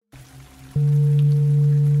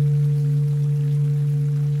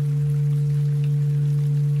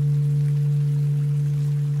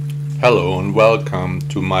Hello and welcome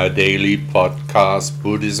to my daily podcast,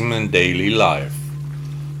 Buddhism in Daily Life.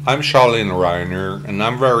 I'm Charlene Reiner and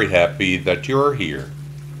I'm very happy that you are here.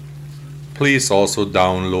 Please also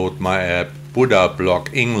download my app Buddha Blog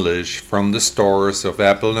English from the stores of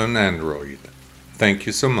Apple and Android. Thank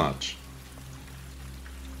you so much.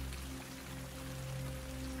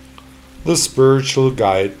 The Spiritual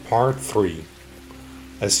Guide Part 3.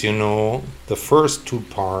 As you know, the first two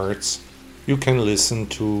parts you can listen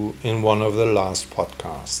to in one of the last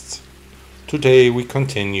podcasts. Today we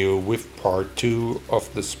continue with part 2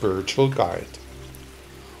 of the Spiritual Guide.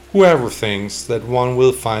 Whoever thinks that one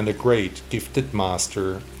will find a great gifted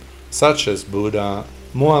master, such as Buddha,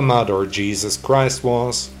 Muhammad or Jesus Christ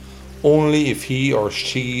was, only if he or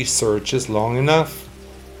she searches long enough,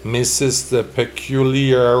 misses the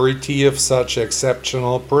peculiarity of such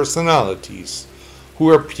exceptional personalities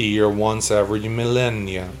who appear once every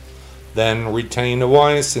millennia, then retain a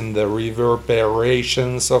voice in the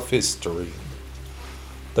reverberations of history.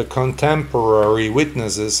 The contemporary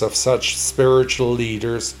witnesses of such spiritual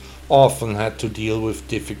leaders often had to deal with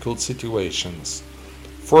difficult situations.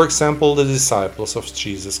 For example, the disciples of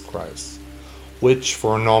Jesus Christ, which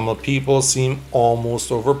for normal people seem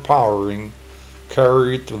almost overpowering,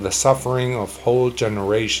 carried the suffering of whole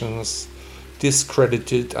generations,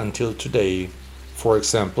 discredited until today, for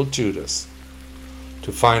example Judas.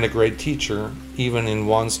 To find a great teacher, even in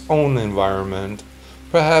one's own environment,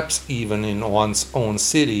 perhaps even in one's own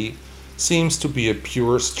city, seems to be a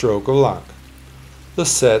pure stroke of luck. The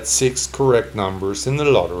set 6 correct numbers in the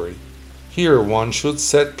lottery. Here one should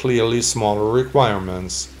set clearly smaller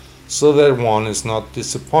requirements, so that one is not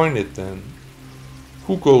disappointed then.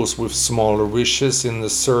 Who goes with smaller wishes in the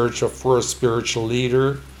search for a spiritual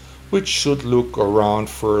leader, which should look around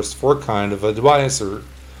first for a kind of advisor,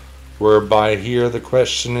 whereby here the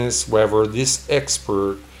question is whether this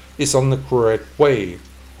expert is on the correct way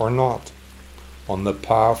or not. On the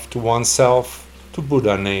path to oneself, to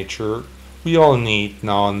Buddha nature, we all need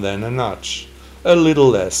now and then a nudge, a little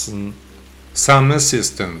lesson, some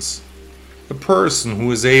assistance. A person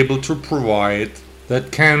who is able to provide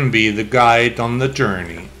that can be the guide on the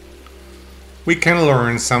journey. We can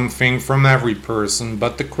learn something from every person,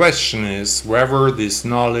 but the question is whether this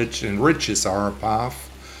knowledge enriches our path,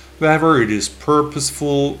 whether it is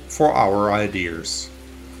purposeful for our ideas.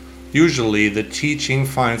 Usually the teaching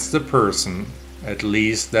finds the person, at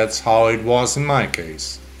least that's how it was in my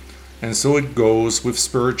case. And so it goes with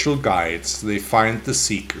spiritual guides, they find the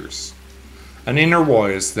seekers. An inner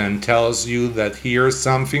voice then tells you that here's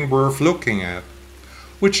something worth looking at,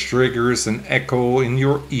 which triggers an echo in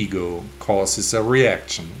your ego, causes a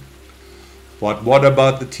reaction. But what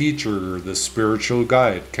about the teacher, the spiritual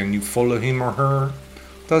guide? Can you follow him or her?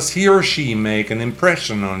 Does he or she make an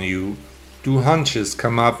impression on you? Do hunches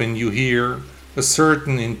come up in you here? A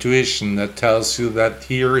certain intuition that tells you that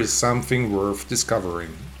here is something worth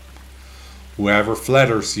discovering. Whoever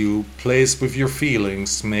flatters you, plays with your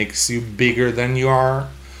feelings, makes you bigger than you are,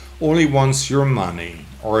 only wants your money,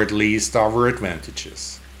 or at least other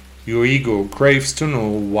advantages. Your ego craves to know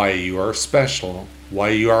why you are special,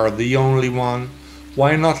 why you are the only one.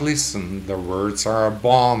 Why not listen? The words are a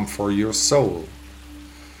balm for your soul.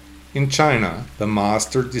 In China, the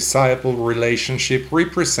master-disciple relationship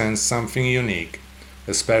represents something unique,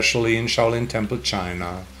 especially in Shaolin Temple,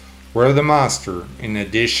 China, where the master, in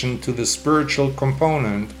addition to the spiritual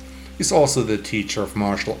component, is also the teacher of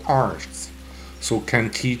martial arts, so can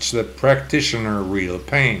teach the practitioner real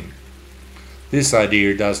pain. This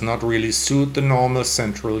idea does not really suit the normal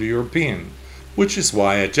Central European, which is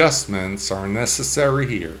why adjustments are necessary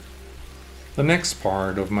here. The next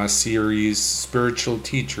part of my series, Spiritual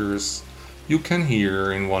Teachers, you can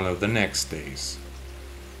hear in one of the next days.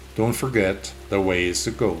 Don't forget, the way is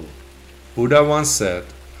the goal. Buddha once said,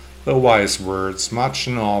 the wise words much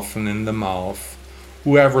and often in the mouth,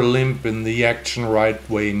 whoever limp in the action right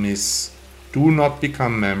way miss, do not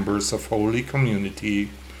become members of holy community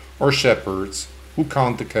or shepherds who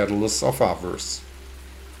count the kettles of others.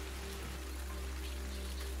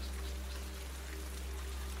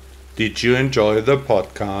 Did you enjoy the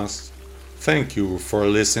podcast? Thank you for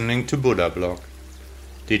listening to Buddha Blog.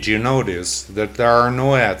 Did you notice that there are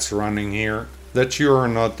no ads running here, that you are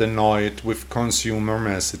not annoyed with consumer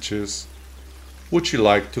messages? Would you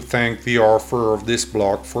like to thank the author of this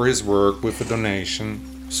blog for his work with a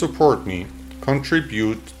donation? Support me,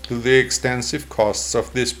 contribute to the extensive costs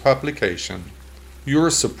of this publication. Your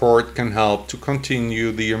support can help to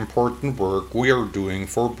continue the important work we are doing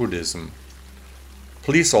for Buddhism.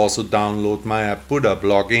 Please also download my app Buddha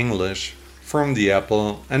Blog English from the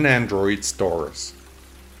Apple and Android stores.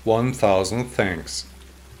 1000 thanks.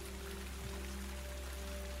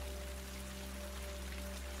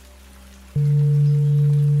 you.